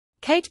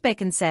Kate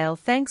Beckinsale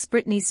thanks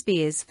Britney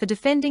Spears for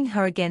defending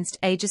her against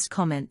ageist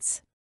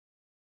comments.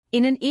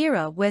 In an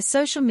era where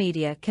social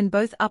media can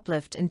both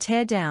uplift and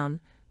tear down,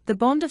 the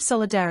bond of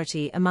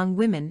solidarity among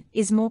women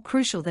is more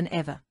crucial than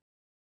ever.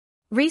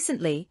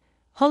 Recently,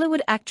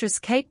 Hollywood actress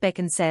Kate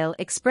Beckinsale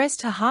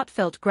expressed her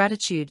heartfelt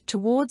gratitude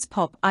towards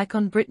pop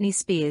icon Britney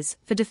Spears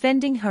for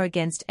defending her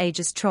against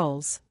ageist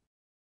trolls.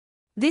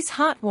 This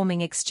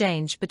heartwarming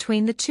exchange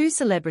between the two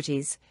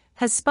celebrities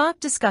has sparked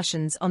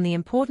discussions on the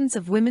importance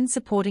of women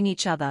supporting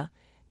each other,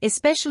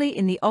 especially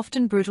in the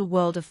often brutal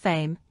world of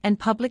fame and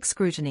public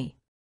scrutiny.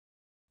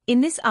 In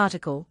this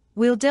article,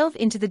 we'll delve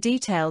into the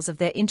details of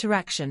their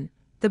interaction,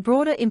 the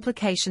broader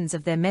implications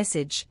of their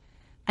message,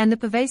 and the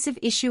pervasive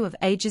issue of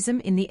ageism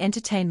in the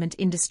entertainment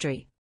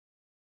industry.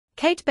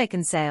 Kate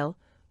Beckinsale,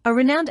 a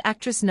renowned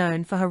actress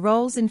known for her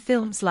roles in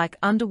films like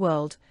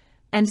Underworld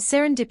and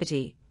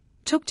Serendipity,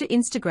 took to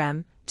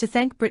Instagram to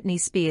thank Britney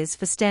Spears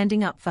for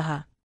standing up for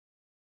her.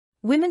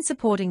 "Women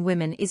supporting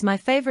women is my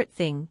favorite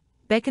thing,"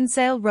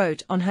 Beckinsale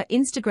wrote on her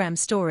Instagram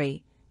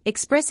story,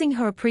 expressing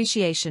her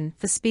appreciation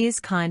for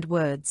Spears' kind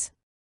words.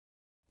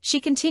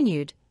 She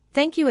continued,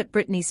 "Thank you at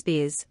Britney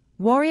Spears,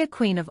 warrior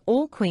queen of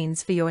all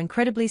queens, for your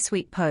incredibly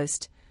sweet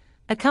post,"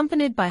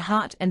 accompanied by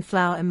heart and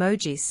flower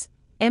emojis,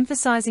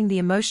 emphasizing the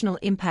emotional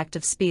impact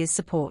of Spears'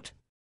 support.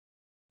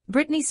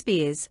 Britney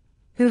Spears,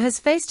 who has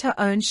faced her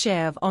own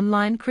share of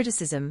online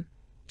criticism,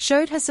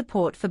 showed her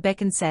support for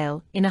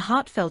Beckinsale in a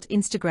heartfelt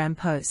Instagram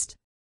post.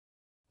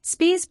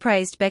 Spears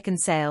praised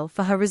Beckinsale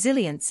for her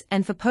resilience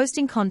and for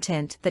posting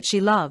content that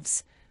she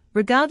loves,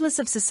 regardless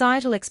of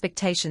societal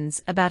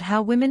expectations about how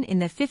women in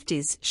their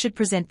 50s should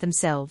present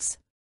themselves.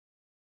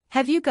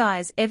 Have you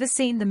guys ever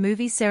seen the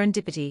movie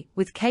Serendipity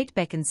with Kate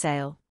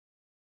Beckinsale?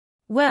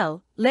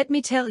 Well, let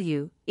me tell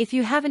you, if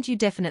you haven't, you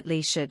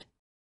definitely should.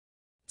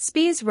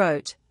 Spears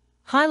wrote,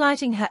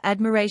 highlighting her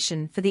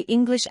admiration for the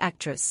English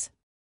actress.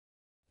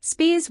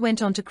 Spears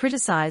went on to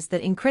criticize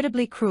the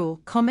incredibly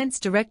cruel comments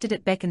directed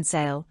at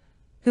Beckinsale,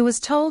 who was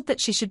told that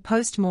she should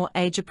post more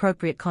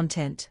age-appropriate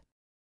content.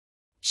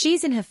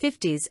 "She's in her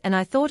 50s and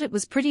I thought it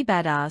was pretty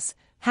badass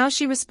how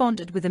she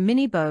responded with a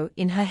mini bow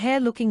in her hair,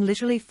 looking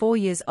literally 4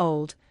 years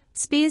old,"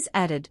 Spears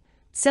added,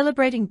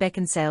 celebrating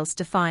Beckinsale's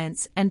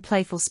defiance and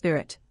playful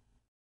spirit.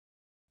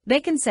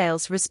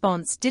 Beckinsale's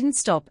response didn't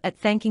stop at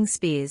thanking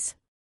Spears.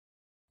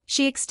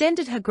 She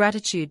extended her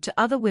gratitude to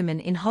other women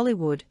in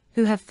Hollywood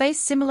who have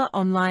faced similar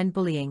online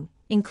bullying,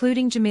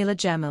 including Jameela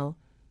Jamil,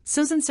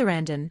 Susan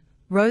Sarandon,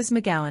 Rose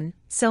McGowan,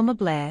 Selma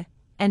Blair,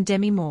 and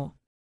Demi Moore.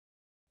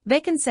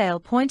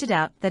 Beckinsale pointed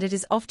out that it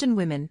is often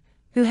women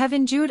who have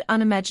endured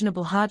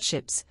unimaginable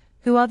hardships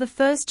who are the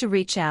first to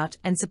reach out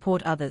and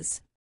support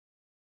others.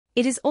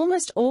 "It is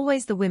almost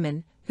always the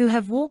women who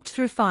have walked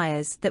through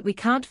fires that we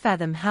can't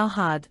fathom how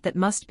hard that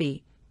must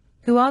be,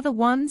 who are the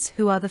ones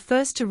who are the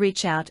first to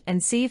reach out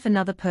and see if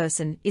another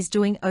person is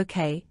doing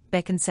okay,"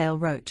 Beckinsale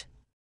wrote.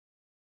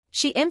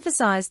 She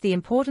emphasized the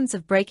importance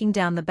of breaking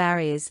down the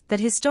barriers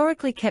that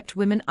historically kept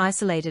women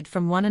isolated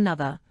from one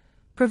another,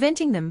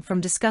 preventing them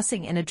from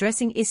discussing and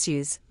addressing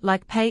issues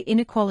like pay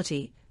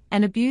inequality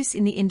and abuse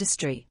in the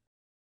industry.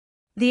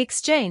 The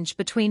exchange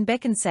between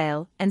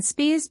Beckinsale and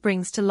Spears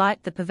brings to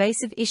light the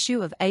pervasive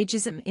issue of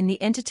ageism in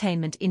the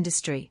entertainment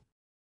industry.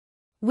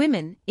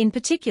 Women, in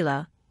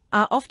particular,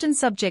 are often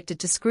subjected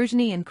to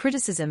scrutiny and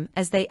criticism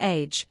as they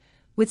age,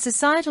 with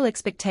societal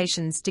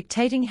expectations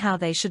dictating how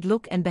they should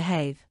look and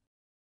behave.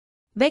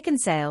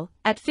 Beckinsale,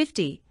 at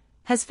 50,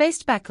 has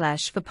faced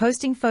backlash for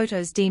posting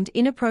photos deemed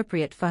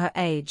inappropriate for her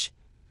age,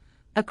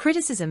 a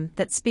criticism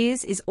that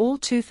Spears is all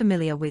too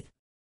familiar with.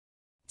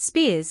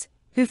 Spears,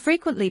 who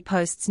frequently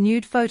posts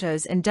nude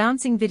photos and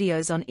dancing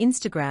videos on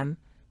Instagram,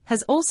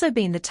 has also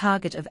been the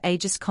target of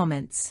ageist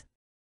comments.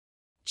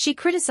 She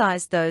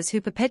criticized those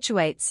who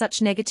perpetuate such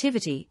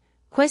negativity,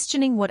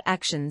 questioning what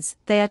actions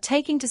they are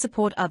taking to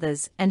support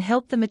others and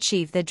help them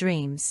achieve their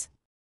dreams.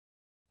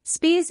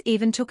 Spears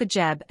even took a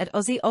jab at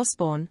Ozzy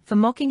Osbourne for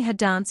mocking her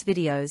dance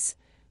videos,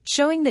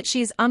 showing that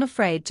she is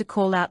unafraid to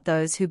call out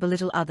those who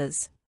belittle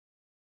others.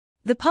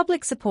 The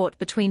public support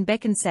between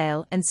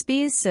Beckinsale and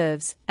Spears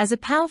serves as a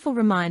powerful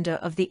reminder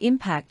of the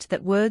impact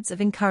that words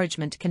of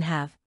encouragement can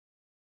have.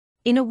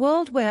 In a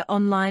world where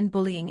online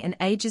bullying and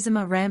ageism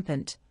are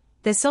rampant,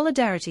 their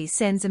solidarity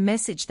sends a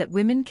message that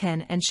women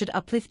can and should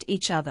uplift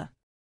each other.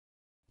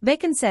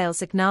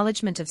 Beckinsale's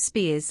acknowledgement of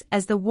Spears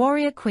as the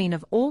warrior queen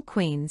of all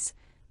queens,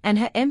 and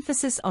her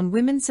emphasis on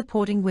women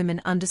supporting women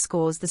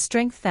underscores the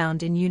strength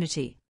found in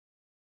unity.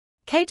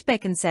 Kate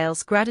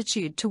Beckinsale's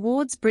gratitude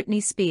towards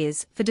Britney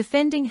Spears for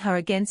defending her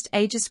against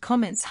ageist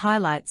comments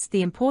highlights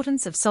the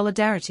importance of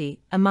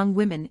solidarity among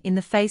women in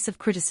the face of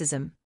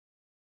criticism.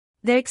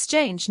 Their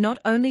exchange not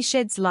only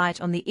sheds light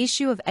on the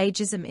issue of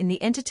ageism in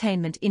the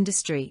entertainment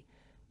industry,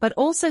 but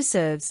also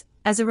serves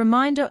as a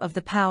reminder of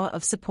the power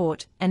of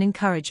support and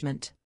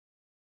encouragement.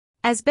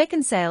 As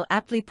Beckinsale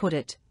aptly put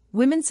it,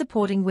 "Women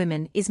supporting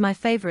women is my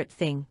favorite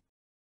thing."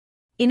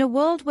 In a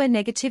world where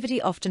negativity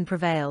often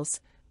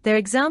prevails, their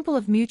example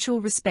of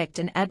mutual respect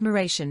and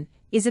admiration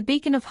is a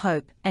beacon of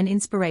hope and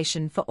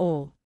inspiration for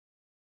all.